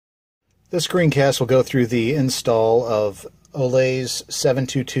This screencast will go through the install of Olay's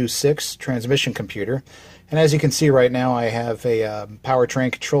 7226 transmission computer. And as you can see right now, I have a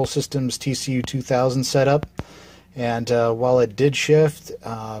Powertrain Control Systems TCM-2000 set up. And while it did shift,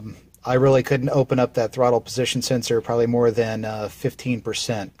 I really couldn't open up that throttle position sensor probably more than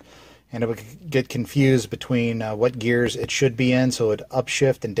 15%. And it would get confused between what gears it should be in, so it would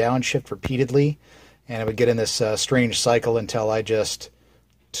upshift and downshift repeatedly. And it would get in this strange cycle until I just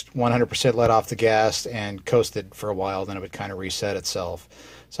 100% let off the gas and coasted for a while. Then it would kind of reset itself.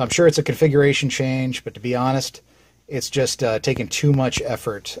 So I'm sure it's a configuration change, but to be honest, it's just taking too much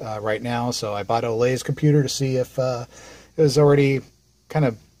effort right now. So I bought Olay's computer to see if it was already kind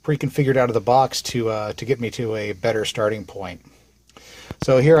of pre-configured out of the box to get me to a better starting point.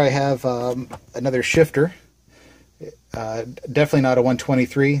 So here I have another shifter. Definitely not a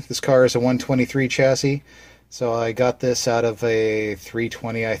 123. This car is a 123 chassis. So I got this out of a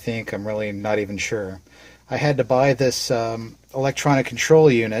 320, I think. I'm really not even sure. I had to buy this electronic control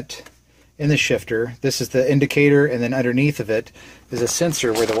unit in the shifter. This is the indicator, and then underneath of it is a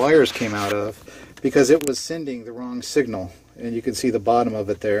sensor where the wires came out of, because it was sending the wrong signal. And you can see the bottom of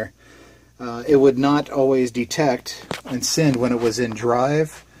it there. It would not always detect and send when it was in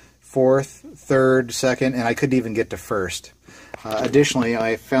drive, fourth, third, second, and I couldn't even get to first. Additionally,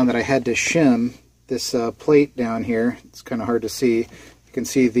 I found that I had to shim this plate down here. It's kind of hard to see. You can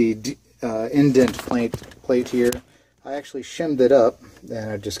see the indent plate here. I actually shimmed it up,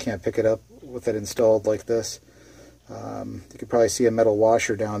 and I just can't pick it up with it installed like this. You could probably see a metal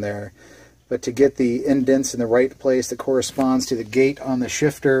washer down there. But to get the indents in the right place that corresponds to the gate on the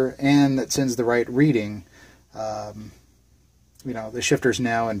shifter and that sends the right reading, you know, the shifter's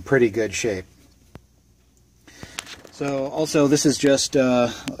now in pretty good shape. So also, this is just,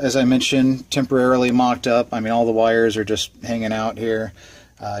 as I mentioned, temporarily mocked up. I mean, all the wires are just hanging out here,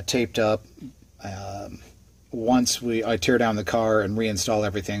 taped up. Once I tear down the car and reinstall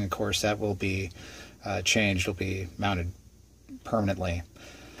everything, of course, that will be changed. It'll be mounted permanently.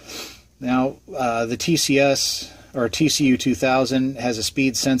 Now, the TCS, or TCM-2000, has a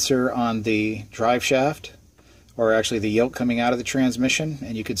speed sensor on the drive shaft, or actually the yoke coming out of the transmission,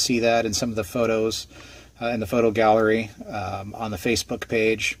 and you could see that in some of the photos in the photo gallery on the Facebook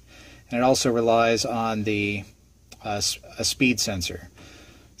page. And it also relies on a speed sensor.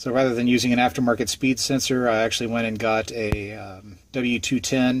 So rather than using an aftermarket speed sensor, I actually went and got a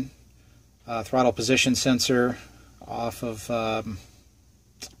W210 throttle position sensor off of,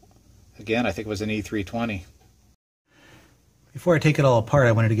 again, I think it was an E320. Before I take it all apart,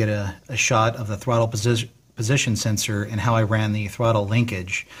 I wanted to get a shot of the throttle position sensor and how I ran the throttle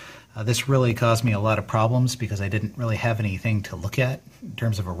linkage. This really caused me a lot of problems because I didn't really have anything to look at in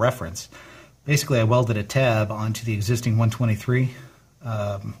terms of a reference. Basically, I welded a tab onto the existing 123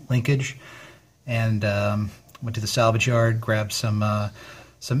 linkage and went to the salvage yard, grabbed some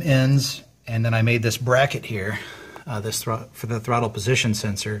ends, and then I made this bracket here for the throttle position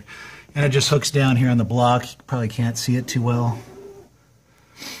sensor. And it just hooks down here on the block. You probably can't see it too well.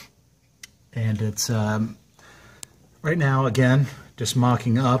 And it's right now, again, just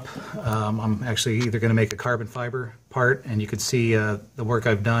mocking up. I'm actually either going to make a carbon fiber part, and you can see the work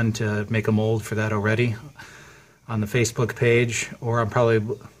I've done to make a mold for that already on the Facebook page, or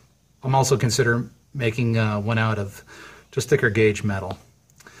I'm also considering making one out of just thicker gauge metal.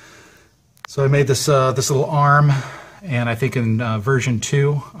 So I made this this little arm, and I think in version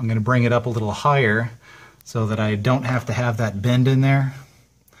 2 I'm going to bring it up a little higher so that I don't have to have that bend in there,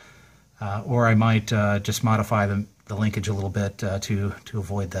 or I might just modify the linkage a little bit to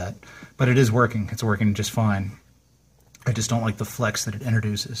avoid that. But it is working. It's working just fine. I just don't like the flex that it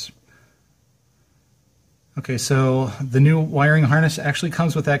introduces. Okay, so the new wiring harness actually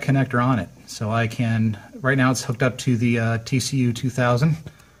comes with that connector on it. So I can, right now it's hooked up to the TCM-2000.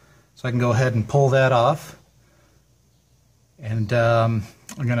 So I can go ahead and pull that off. And I'm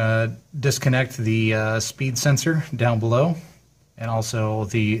going to disconnect the speed sensor down below, and also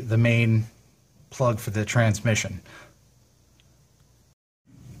the main plug for the transmission.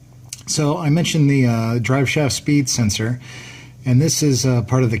 So I mentioned the drive shaft speed sensor, and this is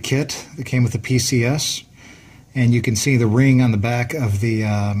part of the kit that came with the PCS. And you can see the ring on the back of the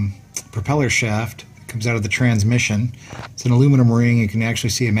propeller shaft that comes out of the transmission. It's an aluminum ring. You can actually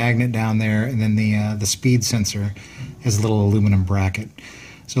see a magnet down there, and then the speed sensor has a little aluminum bracket.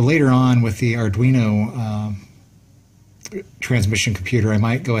 So later on with the Arduino transmission computer, I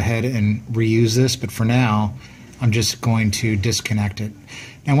might go ahead and reuse this, but for now I'm just going to disconnect it.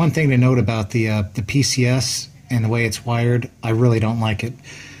 Now, one thing to note about the PCS and the way it's wired, I really don't like it.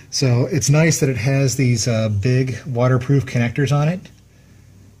 So it's nice that it has these big waterproof connectors on it.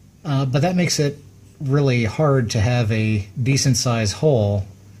 but that makes it really hard to have a decent sized hole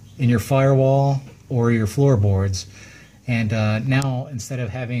in your firewall or your floorboards. And now, instead of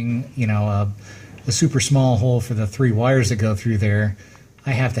having, you know, a super small hole for the 3 wires that go through there,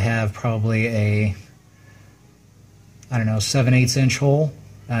 I have to have probably a, I don't know, 7/8 inch hole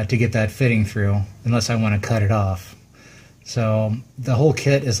to get that fitting through, unless I want to cut it off. So the whole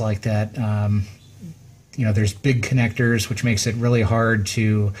kit is like that. You know, there's big connectors, which makes it really hard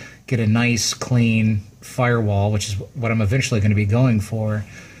to get a nice, clean firewall, which is what I'm eventually going to be going for,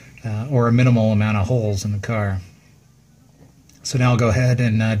 or a minimal amount of holes in the car. So now I'll go ahead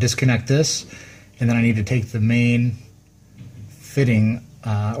and disconnect this, and then I need to take the main fitting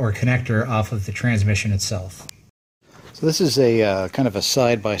or connector off of the transmission itself. So this is a kind of a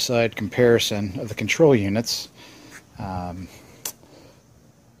side-by-side comparison of the control units.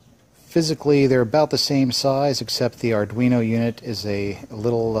 Physically, they're about the same size, except the Arduino unit is a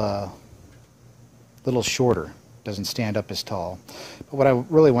little shorter. Doesn't stand up as tall. But what I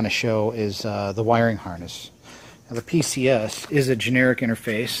really want to show is the wiring harness. Now, the PCS is a generic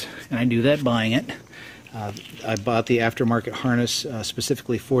interface, and I knew that buying it. I bought the aftermarket harness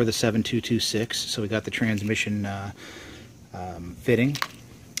specifically for the 7226, so we got the transmission fitting.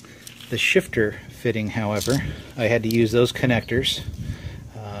 The shifter fitting, however, I had to use those connectors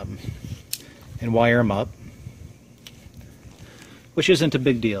and wire them up, which isn't a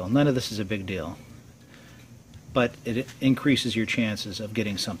big deal. None of this is a big deal, but it increases your chances of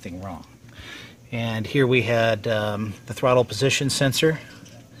getting something wrong. And here we had the throttle position sensor,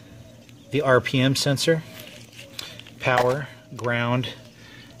 the RPM sensor, power, ground,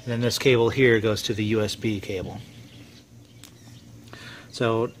 and then this cable here goes to the USB cable.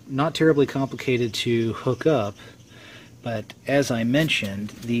 So not terribly complicated to hook up, but as I mentioned,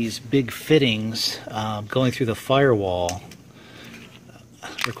 these big fittings going through the firewall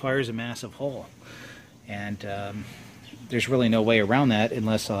requires a massive hole, and there's really no way around that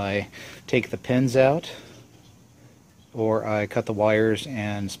unless I take the pins out or I cut the wires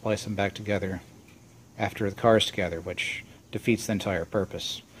and splice them back together after the car's together, which defeats the entire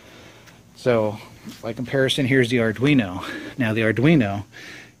purpose. So by comparison, here's the Arduino. Now the Arduino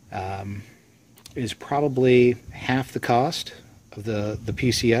is probably half the cost of the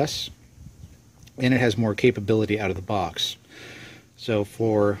PCS, and it has more capability out of the box. So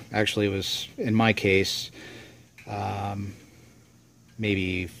for, actually it was, in my case,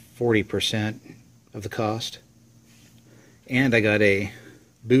 maybe 40% of the cost. And I got a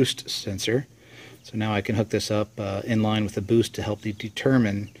boost sensor, so now I can hook this up in line with the boost to help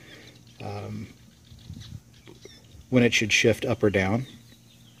determine when it should shift up or down.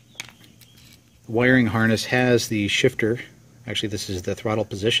 The wiring harness has the shifter, actually this is the throttle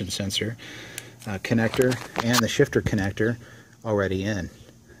position sensor connector and the shifter connector already in.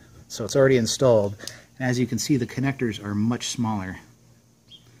 So it's already installed, and as you can see the connectors are much smaller.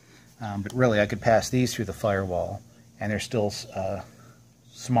 But really I could pass these through the firewall and they're still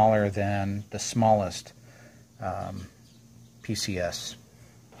smaller than the smallest PCS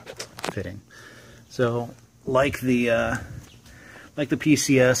fitting. So like the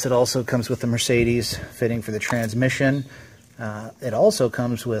PCS, it also comes with the Mercedes fitting for the transmission. It also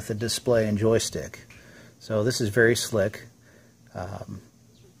comes with a display and joystick. So this is very slick.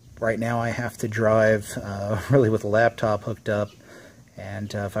 Right now I have to drive really with a laptop hooked up,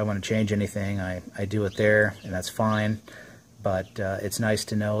 and if I want to change anything I do it there, and that's fine. But it's nice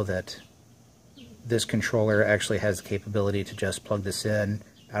to know that this controller actually has the capability to just plug this in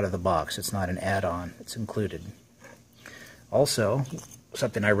out of the box. It's not an add-on, it's included. Also,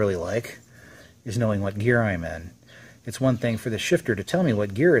 something I really like is knowing what gear I'm in. It's one thing for the shifter to tell me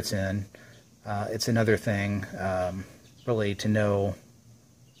what gear it's in. It's another thing really to know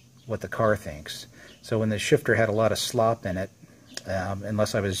what the car thinks. So when the shifter had a lot of slop in it,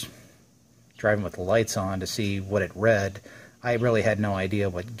 unless I was driving with the lights on to see what it read, I really had no idea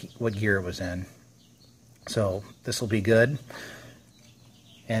what gear it was in. So this will be good.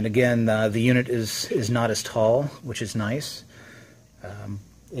 And again, the unit is not as tall, which is nice.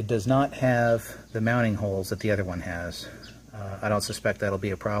 It does not have the mounting holes that the other one has. I don't suspect that'll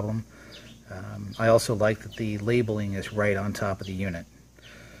be a problem. I also like that the labeling is right on top of the unit.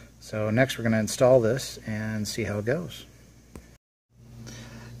 So next we're going to install this and see how it goes.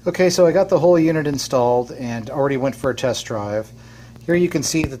 Okay, so I got the whole unit installed and already went for a test drive. Here you can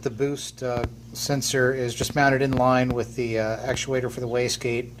see that the boost sensor is just mounted in line with the actuator for the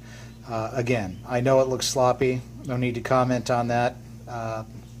wastegate. Again, I know it looks sloppy, no need to comment on that.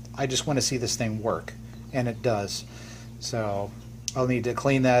 I just want to see this thing work, and it does. So I'll need to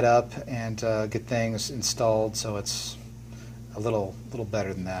clean that up and get things installed so it's a little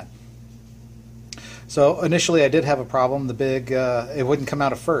better than that. So initially I did have a problem. It wouldn't come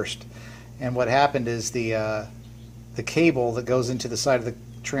out of first, and what happened is the cable that goes into the side of the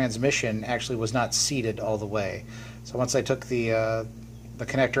transmission actually was not seated all the way. So once I took the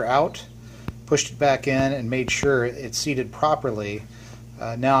connector out, pushed it back in, and made sure it's seated properly,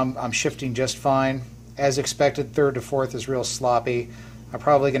 now I'm shifting just fine. As expected, third to fourth is real sloppy. I'm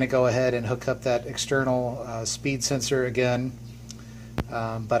probably going to go ahead and hook up that external speed sensor again,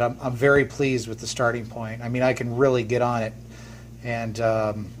 but I'm very pleased with the starting point. I mean, I can really get on it, and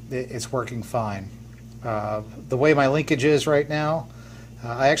it's working fine. The way my linkage is right now,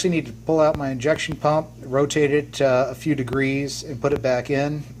 I actually need to pull out my injection pump, rotate it a few degrees, and put it back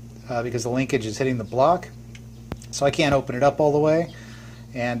in because the linkage is hitting the block. So I can't open it up all the way.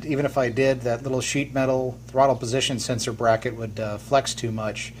 And even if I did, that little sheet metal throttle position sensor bracket would flex too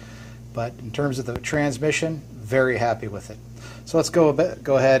much. But in terms of the transmission, very happy with it. So let's go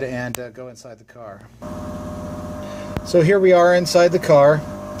ahead and go inside the car. So here we are inside the car,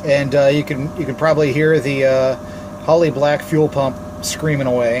 and you can probably hear the Holly Black fuel pump screaming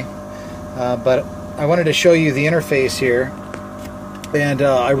away. But I wanted to show you the interface here, and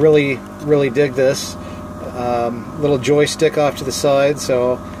I really dig this. Little joystick off to the side,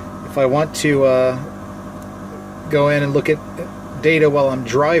 so if I want to go in and look at data while I'm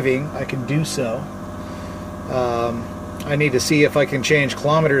driving, I can do so. I need to see if I can change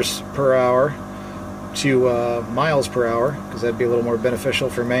kilometers per hour to miles per hour, because that'd be a little more beneficial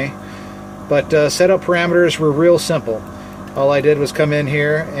for me. But setup parameters were real simple. All I did was come in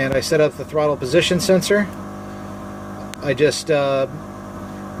here and I set up the throttle position sensor. I just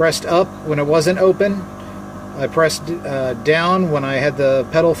pressed up when it wasn't open. I pressed down when I had the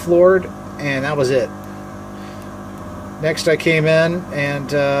pedal floored, and that was it. Next I came in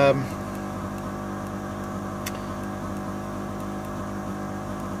and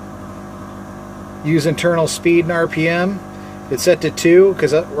use internal speed and RPM. It's set to 2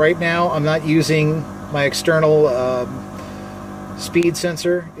 because right now I'm not using my external speed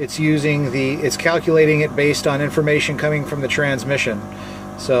sensor. It's calculating it based on information coming from the transmission.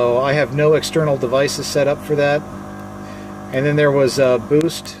 So I have no external devices set up for that. And then there was a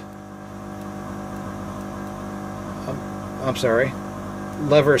boost.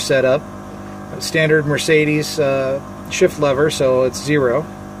 Lever set up. Standard Mercedes shift lever, so it's 0.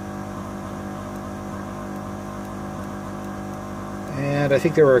 And I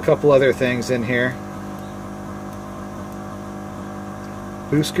think there were a couple other things in here.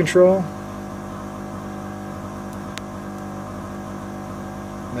 Boost control.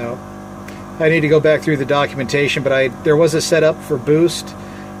 No. I need to go back through the documentation, but there was a setup for boost,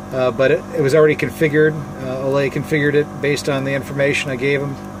 but it was already configured. Ole configured it based on the information I gave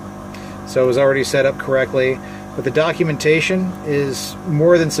him, so it was already set up correctly. But the documentation is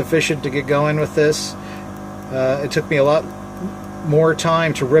more than sufficient to get going with this. It took me a lot more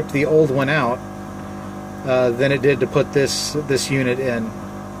time to rip the old one out than it did to put this unit in.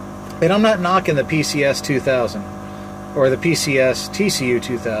 And I'm not knocking the PCS 2000 or the PCS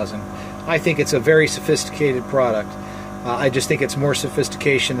TCU-2000. I think it's a very sophisticated product. I just think it's more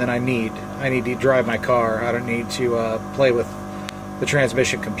sophistication than I need. I need to drive my car. I don't need to play with the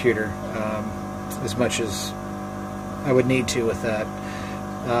transmission computer as much as I would need to with that.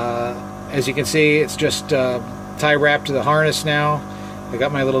 As you can see, it's just tie wrapped to the harness now. I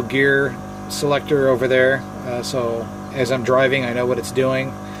got my little gear selector over there, so as I'm driving I know what it's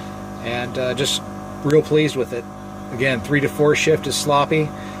doing, and just real pleased with it. Again, 3 to 4 shift is sloppy,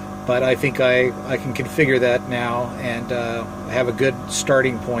 but I think I can configure that now and have a good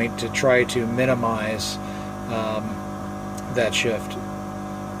starting point to try to minimize that shift.